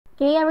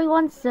Okay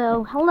everyone,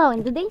 so hello.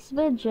 In today's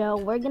video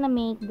we're gonna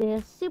make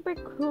this super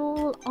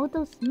cool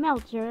auto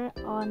smelter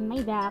on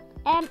my back,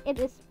 and it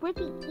is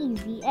pretty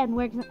easy and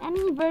works on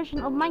any version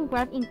of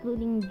Minecraft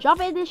including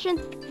Java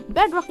edition,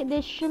 Bedrock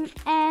edition,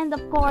 and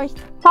of course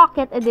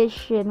Pocket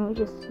edition, which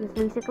is just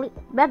basically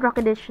Bedrock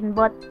edition.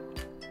 But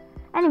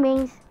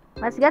anyways,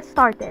 let's get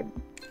started.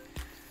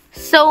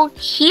 So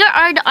here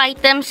are the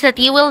items that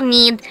you will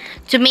need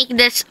to make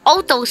this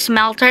auto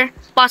smelter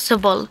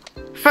possible.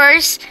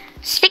 First,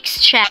 6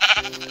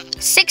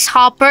 chests, 6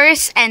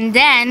 hoppers, and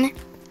then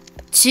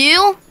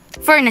 2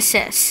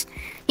 furnaces.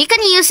 You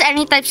can use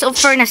any types of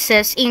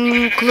furnaces,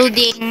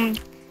 including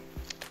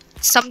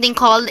something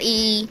called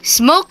a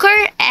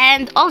smoker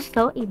and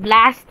also a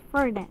blast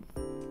furnace.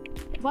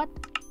 But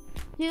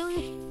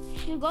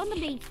to go on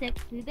the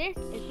basics, this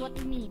is what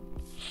you need.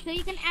 So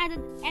you can add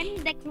any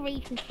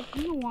decorations that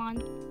you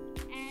want,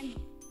 and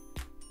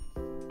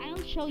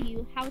I'll show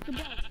you how to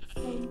build.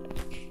 So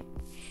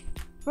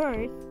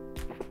first,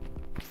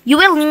 You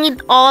will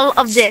need all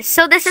of this.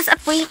 So this is a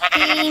pretty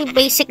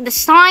basic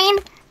design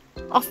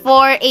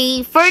for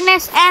a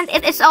furnace, and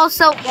it is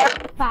also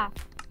very fast.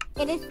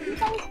 It is 3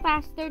 times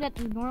faster than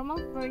a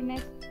normal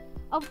furnace.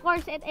 Of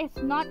course, it is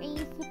not a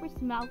super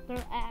smelter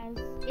as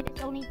it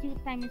is only 2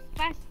 times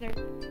faster.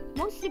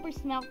 Most super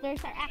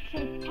smelters are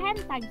actually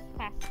 10 times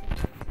faster.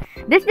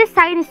 This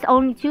design is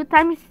only 2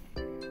 times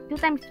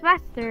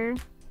faster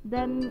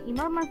than a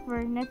normal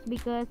furnace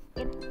because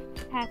it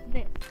has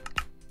this.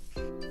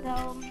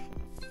 So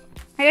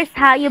here's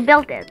how you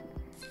build it.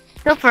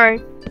 So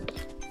first,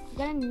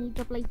 you're gonna need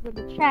to place the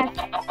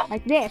chest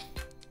like this,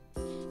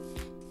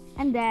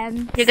 and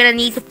then you're gonna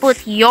need to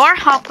put your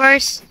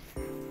hoppers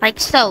like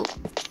so.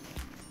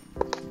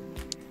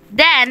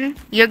 Then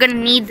you're gonna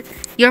need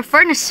your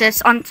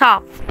furnaces on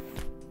top.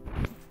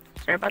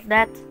 Sorry about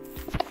that.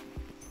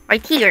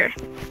 Right here.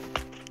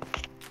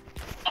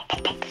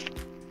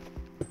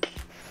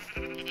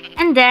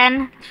 And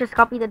then just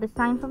copy the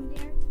design from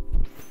there.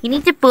 You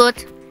need to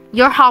put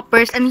your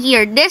hoppers in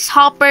here. These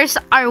hoppers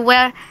are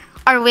where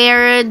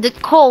the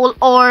coal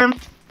or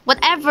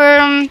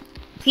whatever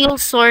fuel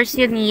source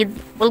you need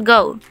will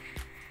go.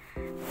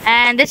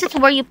 And this is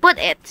where you put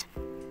it.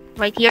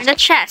 Right here in the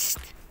chest.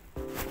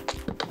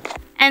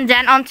 And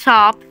then on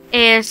top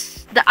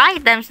is the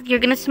items that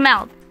you're gonna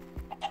smelt.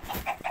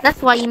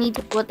 That's why you need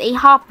to put a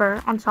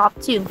hopper on top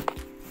too.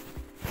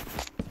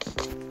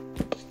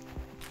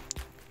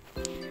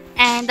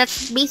 And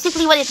that's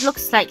basically what it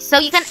looks like. So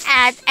you can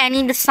add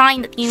any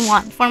design that you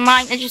want. For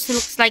mine, it just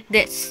looks like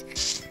this.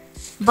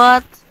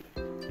 And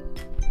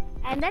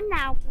then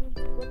now we need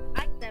to put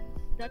items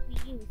that we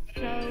use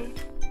so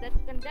that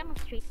we can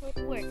demonstrate how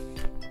it works.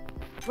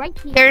 Right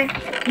here,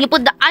 you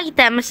put the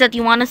items that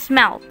you want to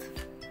smelt.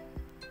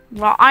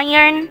 Raw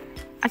iron,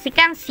 as you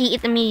can see,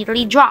 it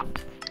immediately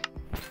dropped.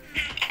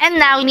 And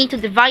now we need to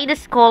divide the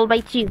skull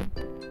by 2.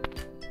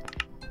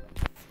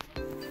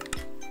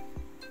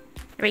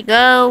 There we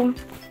go.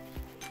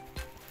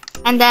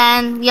 And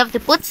then we have to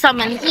put some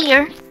in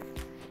here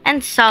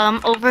and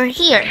some over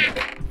here.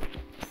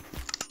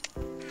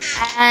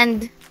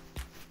 And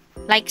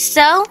like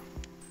so.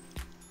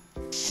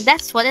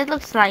 That's what it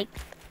looks like.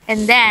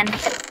 And then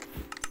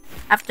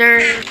after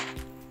a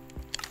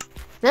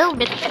little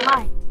bit of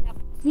time,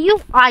 few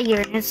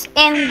irons,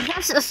 and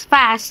just as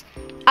fast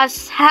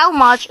as how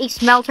much a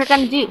smelter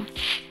can do,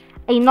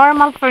 a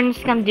normal furnace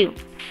can do.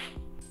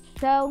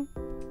 So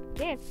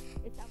this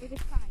is our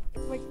design.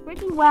 It works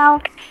pretty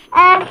well,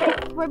 and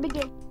it's for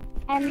beginners.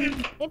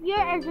 And if you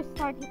are just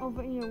starting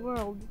over in your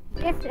world,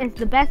 this is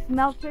the best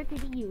smelter to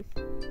be used.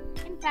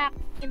 In fact,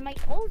 in my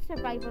old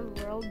survival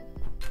world,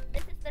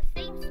 this is the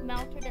same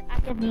smelter that I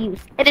have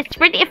used. It is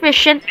pretty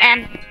efficient,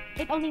 and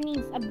it only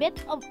needs a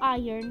bit of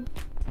iron,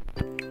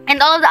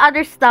 and all the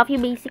other stuff you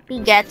basically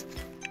get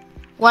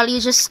while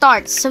you just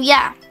start. So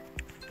yeah,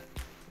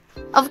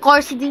 of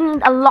course you do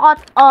need a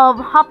lot of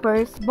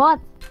hoppers, but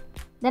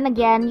then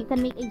again you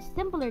can make a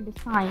simpler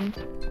design.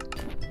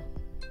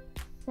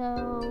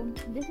 So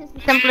this is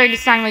the simpler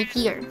design right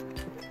here.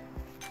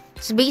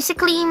 So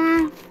basically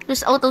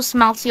just auto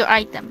smelts your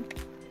item,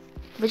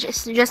 which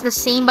is just the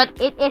same, but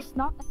it is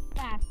not as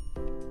fast,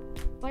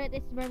 but it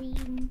is very,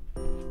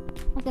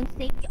 I can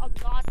save you a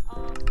lot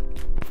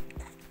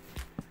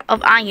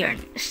of iron.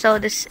 So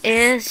this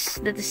is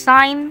the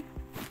design.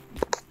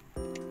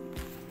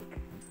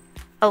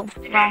 Oh,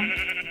 wrong.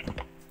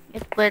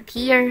 It put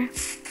here.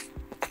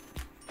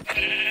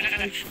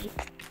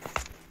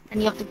 And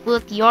you have to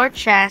put your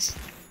chest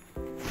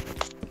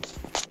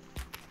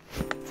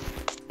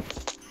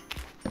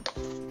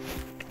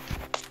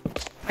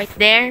right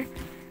there.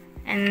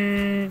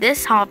 And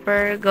this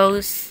hopper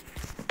goes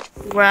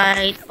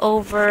right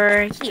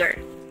over here.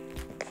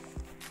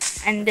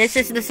 And this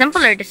is the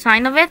simpler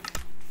design of it.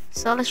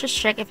 So let's just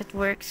check if it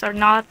works or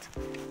not.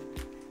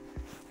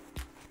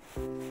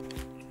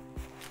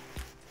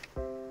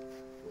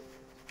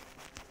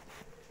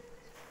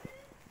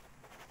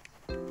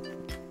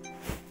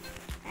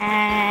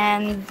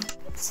 And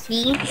let's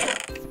see.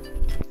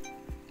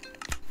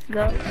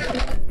 Go.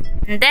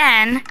 And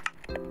then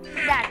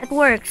That it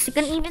works. You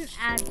can even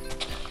add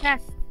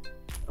chest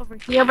over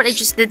here. Yeah, but I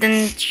just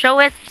didn't show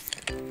it.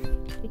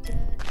 Because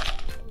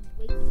it will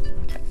wait.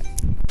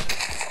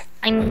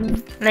 I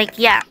mean, like,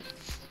 yeah,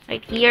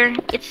 right here.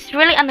 It's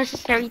really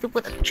unnecessary to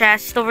put a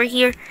chest over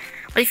here.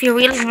 But if you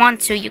really want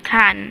to, you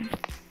can.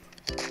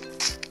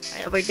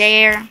 Right over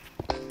there.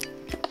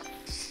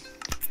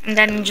 And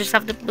then you just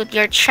have to put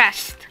your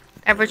chest.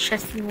 Whatever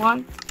chest you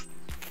want.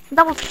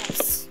 Double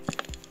chest.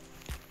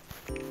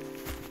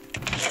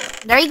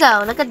 There you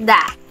go. Look at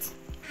that.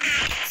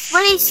 It's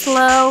very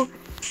slow.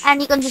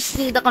 And you can just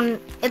do it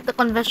the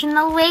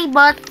conventional way.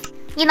 But,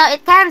 you know,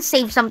 it can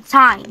save some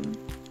time.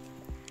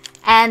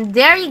 And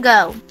there you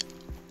go.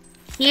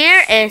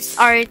 Here is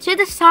our 2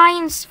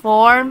 designs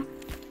for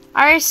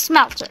our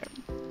smelter.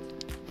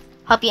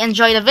 Hope you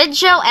enjoyed the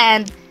video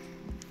and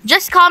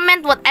just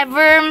comment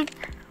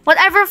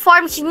whatever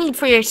forms you need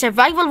for your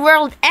survival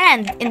world,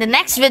 and in the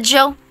next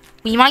video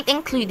we might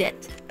include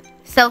it.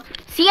 So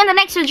see you in the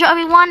next video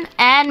everyone,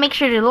 and make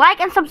sure to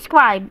like and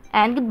subscribe,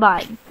 and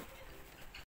goodbye.